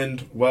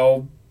disciplined.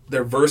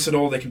 They're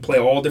versatile. They can play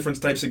all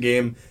different types of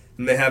game,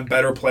 and they have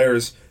better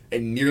players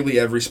in nearly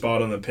every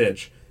spot on the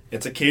pitch.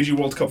 It's a KG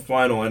World Cup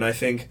final, and I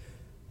think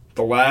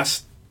the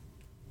last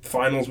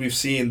finals we've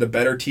seen, the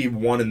better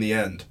team won in the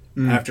end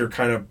after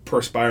kind of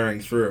perspiring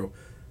through.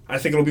 I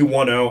think it'll be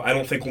 1-0. I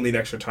don't think we'll need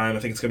extra time. I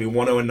think it's going to be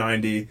 1-0 in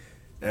 90,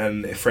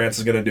 and France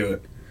is going to do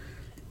it.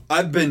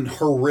 I've been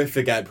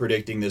horrific at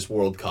predicting this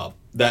World Cup.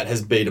 That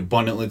has made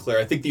abundantly clear.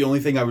 I think the only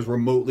thing I was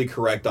remotely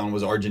correct on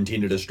was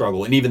Argentina to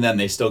struggle, and even then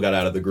they still got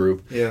out of the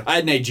group. Yeah. I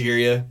had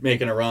Nigeria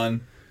making a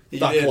run.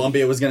 Thought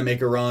Colombia was going to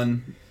make a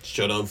run.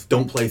 Should have.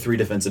 Don't play 3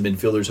 defensive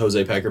midfielders,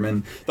 Jose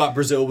Peckerman. Thought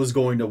Brazil was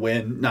going to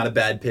win. Not a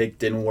bad pick.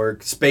 Didn't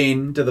work.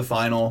 Spain to the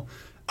final.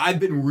 I've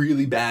been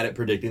really bad at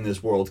predicting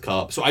this World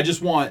Cup, so I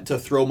just want to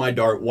throw my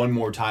dart one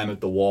more time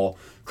at the wall.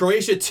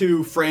 Croatia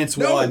 2, France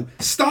 1.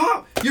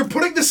 Stop! You're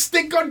putting the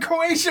stink on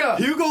Croatia!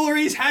 Hugo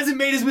Lloris hasn't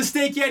made his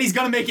mistake yet. He's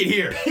going to make it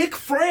here. Pick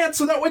France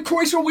so that way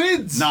Croatia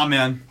wins! Nah,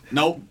 man.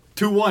 Nope.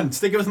 2-1.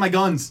 Sticking with my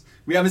guns.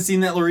 We haven't seen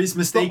that Lloris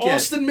mistake yet.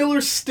 Austin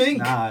Miller stink.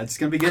 Nah, it's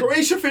going to be good.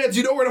 Croatia fans,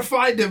 you know where to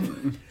find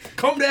him.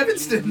 Come to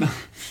Evanston.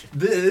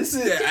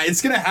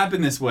 It's going to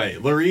happen this way.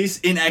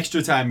 Lloris, in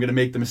extra time, going to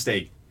make the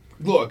mistake.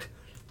 Look,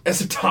 as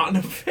a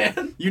Tottenham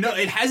fan...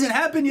 it hasn't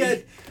happened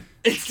yet.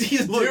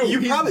 He's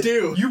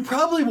due. You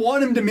probably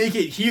want him to make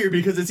it here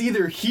because it's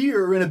either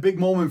here or in a big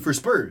moment for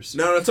Spurs.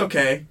 No, it's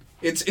okay.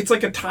 It's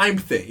like a time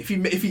thing. If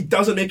he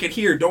doesn't make it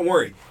here, don't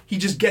worry. He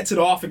just gets it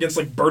off against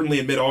like Burnley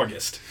in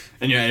mid-August.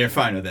 And you're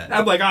fine with that.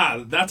 I'm like,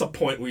 that's a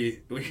point we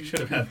should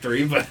have had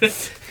 3, but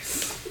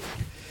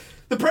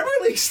the Premier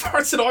League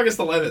starts on August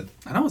 11th.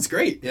 I know, it's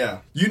great. Yeah.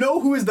 You know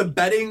who is the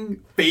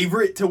betting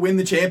favorite to win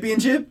the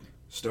championship?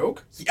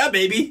 Stoke? Yeah,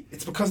 baby.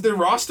 It's because their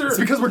roster. It's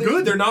because we're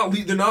good. They're not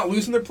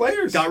losing their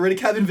players. Got rid of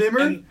Kevin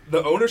Wimmer. And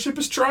the ownership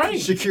is trying.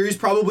 Shaqiri's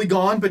probably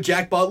gone, but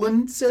Jack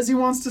Butland says he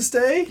wants to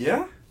stay.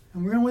 Yeah.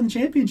 And we're going to win the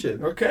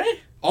championship. Okay.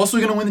 Also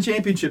going to win the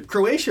championship,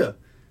 Croatia.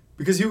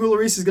 Because Hugo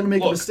Lloris is going to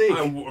make a mistake.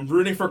 I'm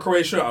rooting for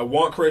Croatia. I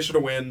want Croatia to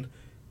win.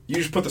 You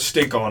just put the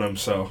stink on them,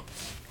 so.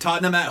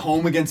 Tottenham at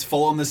home against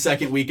Fulham the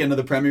second weekend of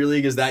the Premier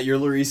League. Is that your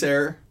Lloris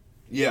error?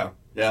 Yeah.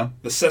 Yeah.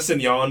 The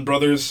Sessegnon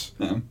brothers,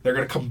 Yeah. they're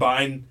going to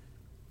combine.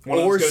 One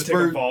of them's going to take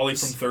a volley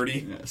from 30.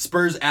 Yeah.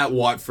 Spurs at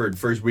Watford,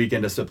 first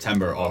weekend of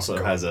September,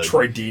 also has a...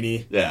 Troy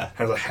Deeney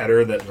has a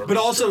header that... But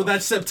also,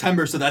 that's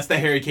September, so that's the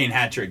Harry Kane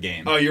hat-trick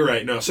game. Oh, you're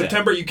right. No,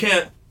 September, you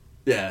can't...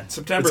 Yeah.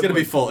 September... It's going to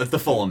be full. It's the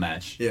Fulham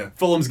match. Yeah.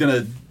 Fulham's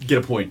going to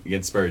get a point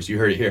against Spurs. You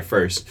heard it here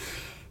first.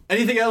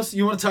 Anything else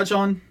you want to touch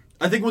on?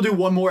 I think we'll do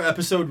one more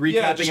episode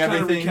recapping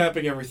everything.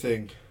 Recapping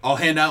everything. I'll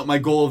hand out my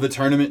goal of the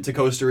tournament to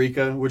Costa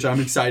Rica, which I'm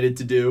excited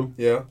to do.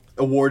 Yeah.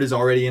 Award is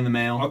already in the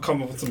mail. I'll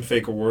come up with some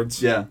fake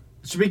awards. Yeah.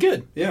 It should be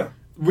good. Yeah.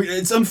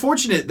 It's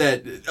unfortunate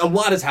that a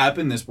lot has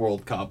happened this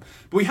World Cup,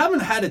 but we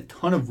haven't had a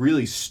ton of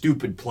really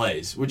stupid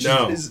plays, which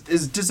is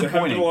disappointing. There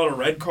have been a lot of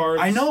red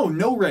cards. I know,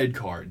 no red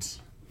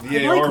cards.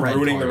 VAR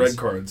ruining the red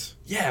cards.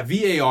 Yeah,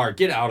 VAR,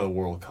 get out of the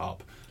World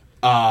Cup.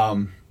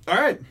 All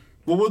right.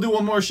 Well, we'll do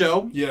one more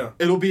show. Yeah.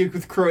 It'll be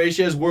with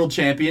Croatia as world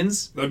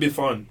champions. That'd be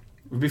fun.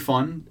 It would be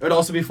fun. It would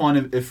also be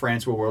fun if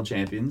France were world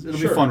champions. It'll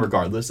be fun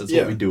regardless. That's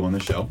what we do on the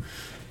show.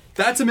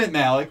 That's Amit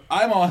Malik.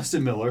 I'm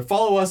Austin Miller.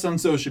 Follow us on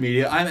social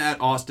media. I'm at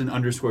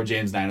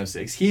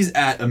Austin_James906. He's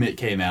at Amit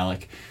K.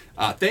 Malik.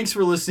 Thanks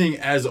for listening,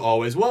 as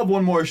always. We'll have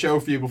one more show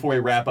for you before we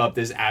wrap up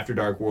this After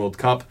Dark World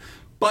Cup.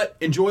 But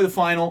enjoy the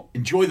final.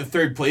 Enjoy the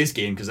third place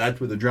game, because that's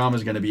where the drama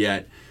is going to be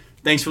at.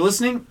 Thanks for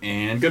listening,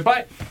 and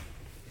goodbye.